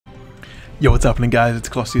Yo, what's happening guys, it's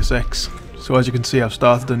Colossus. So as you can see, I've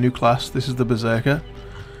started a new class. This is the Berserker,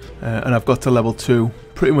 and I've got to level 2,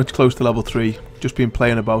 pretty much close to level 3. Just been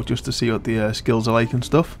playing about just to see what the skills are like and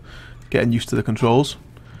stuff, getting used to the controls.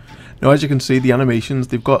 Now as you can see, the animations,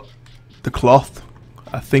 they've got the cloth.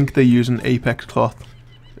 I think they're using Apex cloth.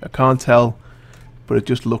 I can't tell, but it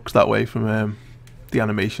just looks that way from the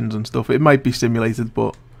animations and stuff. It might be simulated,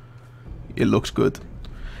 but it looks good.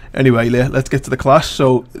 Anyway, let's get to the class.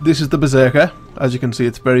 So this is the Berserker. As you can see,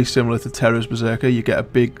 it's very similar to Terra's Berserker. You get a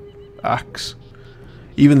big axe.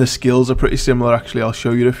 Even the skills are pretty similar actually. I'll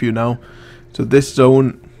show you a few now. So this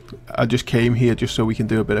zone, I just came here just so we can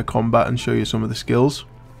do a bit of combat and show you some of the skills.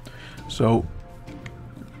 So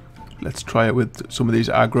let's try it with some of these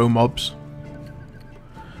aggro mobs.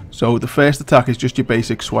 So the first attack is just your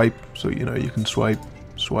basic swipe. So you know, you can swipe,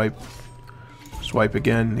 swipe, swipe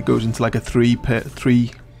again. It goes into like a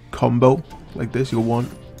three combo like this. You'll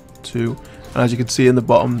 1, 2, and as you can see in the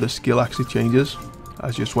bottom, the skill actually changes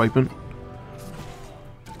as you're swiping.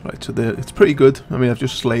 Right, so it's pretty good. I mean, I've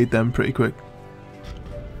just slayed them pretty quick.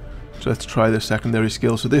 So let's try the secondary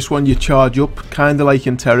skill. So this one, you charge up, kind of like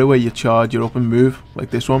in Terra where you charge, you're up and move like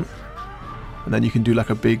this one, and then you can do like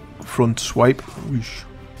a big front swipe. Whoosh.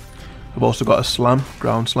 I've also got a slam,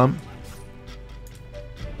 ground slam.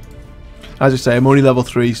 As I say, I'm only level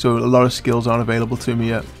 3, so a lot of skills aren't available to me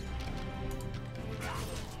yet.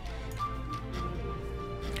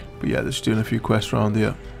 But yeah, just doing a few quests around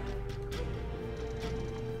here.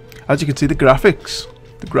 As you can see, the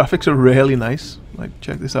graphics are really nice. Like,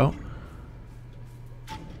 check this out.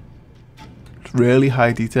 It's really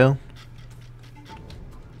high detail.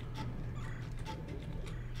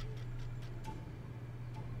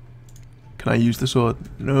 Can I use the sword?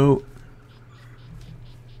 No.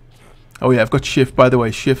 Oh yeah, I've got shift, by the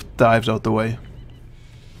way. Shift dives out the way.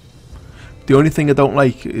 The only thing I don't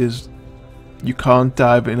like is you can't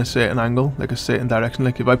dive in a certain angle, like a certain direction.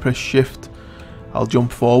 Like if I press shift, I'll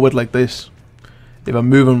jump forward like this. If I'm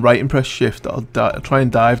moving right and press shift, I'll try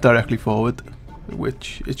and dive directly forward,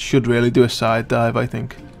 which it should really do a side dive, I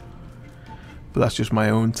think. But that's just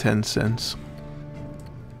my own 10 cents.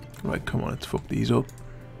 Right, come on, let's fuck these up.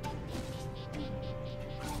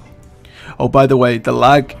 Oh, by the way, the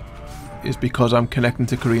lag is because I'm connecting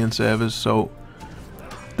to Korean servers, so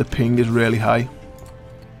the ping is really high.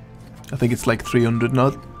 I think it's like 300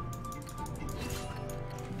 now.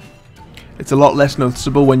 It's a lot less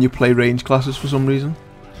noticeable when you play range classes for some reason,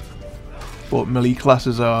 but melee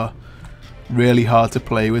classes are really hard to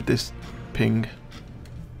play with this ping.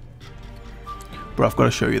 But I've got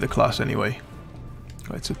to show you the class anyway.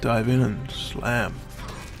 Right, so dive in and slam.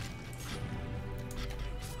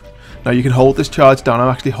 Now you can hold this charge down. I'm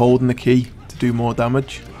actually holding the key to do more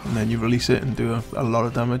damage, and then you release it and do a lot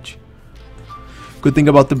of damage. Good thing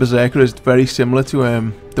about the Berserker is it's very similar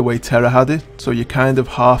to the way Terra had it. So you're kind of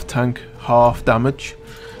half tank, half damage,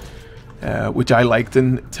 which I liked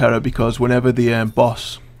in Terra because whenever the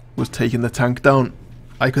boss was taking the tank down,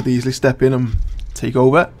 I could easily step in and take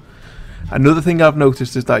over. Another thing I've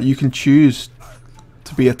noticed is that you can choose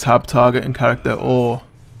to be a tab targeting character or,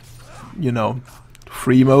 you know,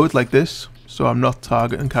 free mode like this, so I'm not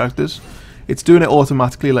targeting characters. It's doing it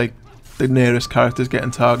automatically, like the nearest character's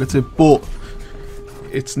getting targeted, but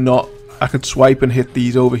it's not. I could swipe and hit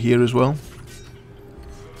these over here as well.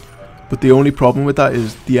 But the only problem with that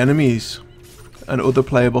is the enemies and other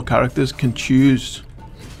playable characters can choose.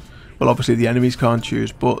 Well, obviously the enemies can't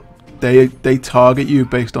choose, but they target you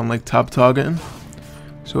based on like tab targeting.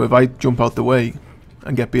 So if I jump out the way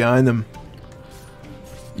and get behind them,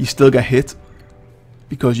 you still get hit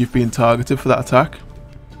because you've been targeted for that attack.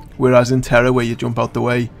 Whereas in Terra, where you jump out the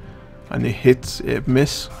way and it hits, it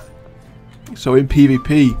miss. So in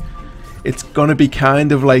PvP, it's gonna be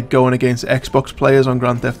kind of like going against Xbox players on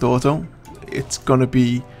Grand Theft Auto. It's gonna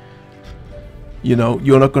be, you know,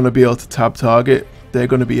 you're not gonna be able to tab target. They're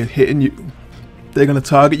gonna be hitting you. They're gonna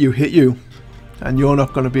target you, hit you, and you're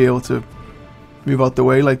not gonna be able to move out the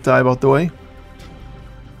way, like dive out the way.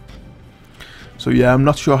 So yeah, I'm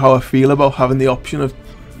not sure how I feel about having the option of,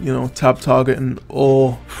 you know, tab targeting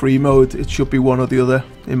or free mode. It should be one or the other,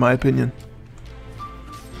 in my opinion.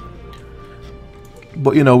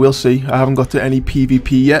 But you know, we'll see. I haven't got to any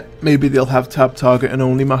PvP yet. Maybe they'll have tab targeting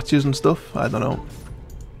only matches and stuff. I don't know.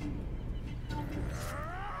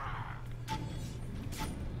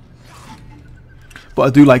 But I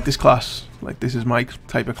do like this class. Like, this is my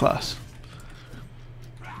type of class.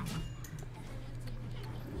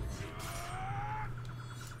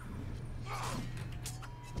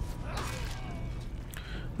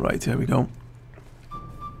 Right, here we go.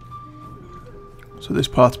 So this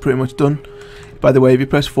part's pretty much done. By the way, if you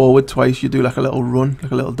press forward twice, you do like a little run,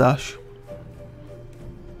 like a little dash.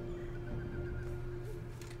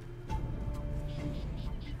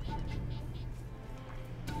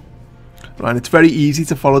 Right, and it's very easy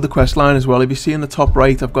to follow the quest line as well. If you see in the top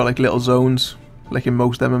right, I've got like little zones, like in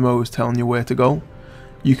most MMOs, telling you where to go.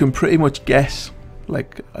 You can pretty much guess.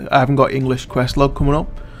 Like, I haven't got English quest log coming up,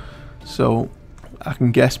 so I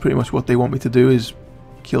can guess pretty much what they want me to do is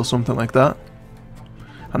kill something like that.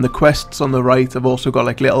 And the quests on the right have also got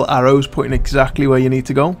like little arrows pointing exactly where you need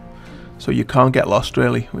to go, so you can't get lost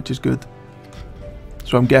really, which is good.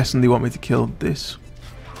 So I'm guessing they want me to kill this.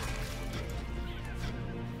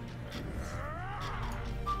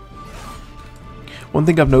 One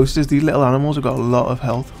thing I've noticed is these little animals have got a lot of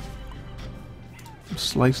health. I'm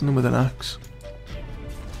slicing them with an axe.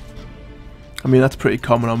 I mean, that's pretty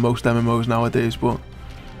common on most MMOs nowadays, but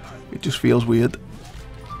it just feels weird.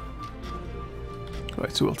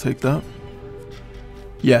 Right, so we'll take that.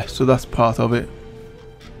 Yeah, so that's part of it.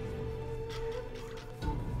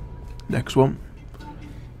 Next one.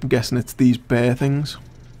 I'm guessing it's these bear things.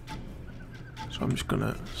 So I'm just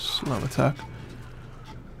gonna slam attack.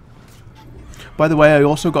 By the way, I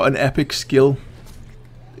also got an epic skill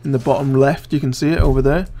in the bottom left. You can see it over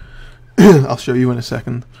there. I'll show you in a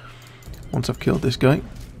second, once I've killed this guy.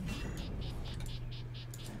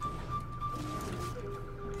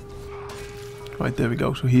 Right, there we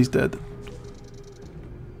go, so he's dead.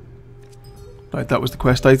 Right, that was the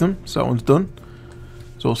quest item, so that one's done.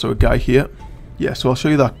 There's also a guy here. Yeah, so I'll show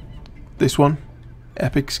you that. This one,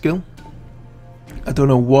 epic skill. I don't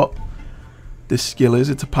know what this skill is,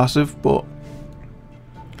 it's a passive, but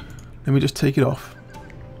let me just take it off.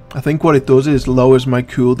 I think what it does is lowers my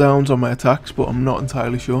cooldowns on my attacks, but I'm not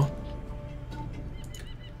entirely sure.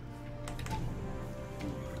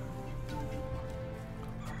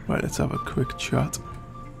 Right, let's have a quick chat.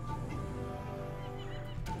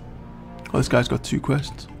 Oh, this guy's got 2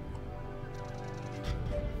 quests.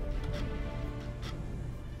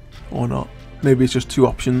 Or not. Maybe it's just 2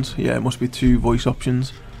 options. Yeah, it must be 2 voice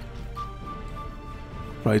options.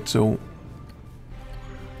 Right, so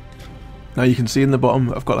now you can see in the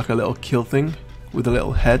bottom I've got like a little kill thing with a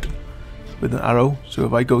little head with an arrow. So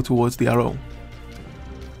if I go towards the arrow,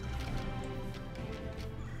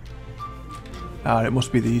 it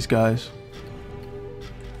must be these guys.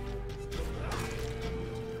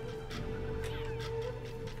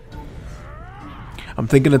 I'm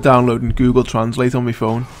thinking of downloading Google Translate on my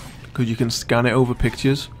phone because you can scan it over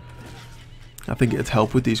pictures. I think it'd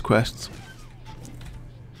help with these quests.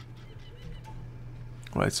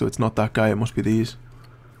 Right, so it's not that guy, it must be these.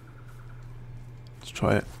 Let's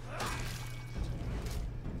try it.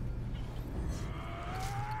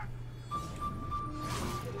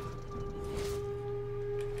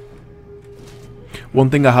 One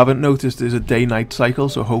thing I haven't noticed is a day-night cycle,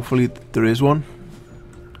 so hopefully there is one,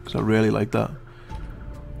 because I really like that.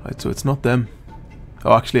 Right, so it's not them.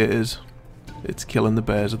 Oh, actually it is. It's killing the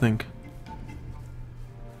bears, I think.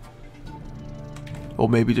 Or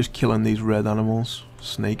maybe just killing these red animals.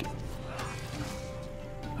 Snake.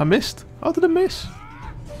 I missed. How did I miss?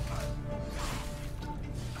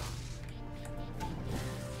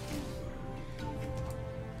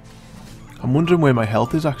 I'm wondering where my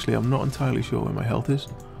health is actually. I'm not entirely sure where my health is.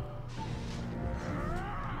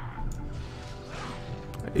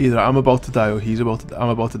 Either I'm about to die or I'm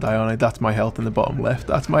about to die, aren't I? That's my health in the bottom left.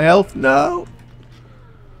 That's my health. No!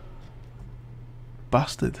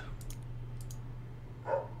 Bastard.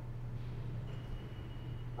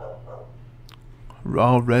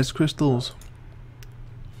 Oh, res crystals.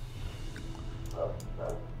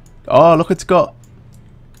 Oh, look, it's got...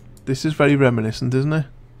 This is very reminiscent, isn't it?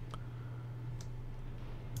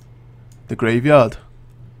 The graveyard.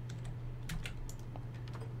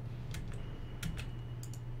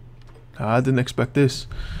 I didn't expect this.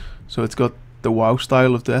 So it's got the WoW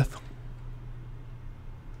style of death.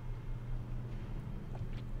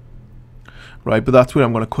 Right, but that's where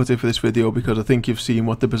I'm going to cut it for this video because I think you've seen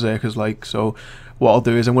what the Berserker's like. So what I'll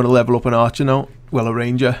do is I'm going to level up an archer now, well, a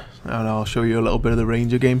ranger, and I'll show you a little bit of the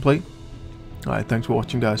ranger gameplay. Alright, thanks for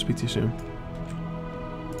watching guys, speak to you soon.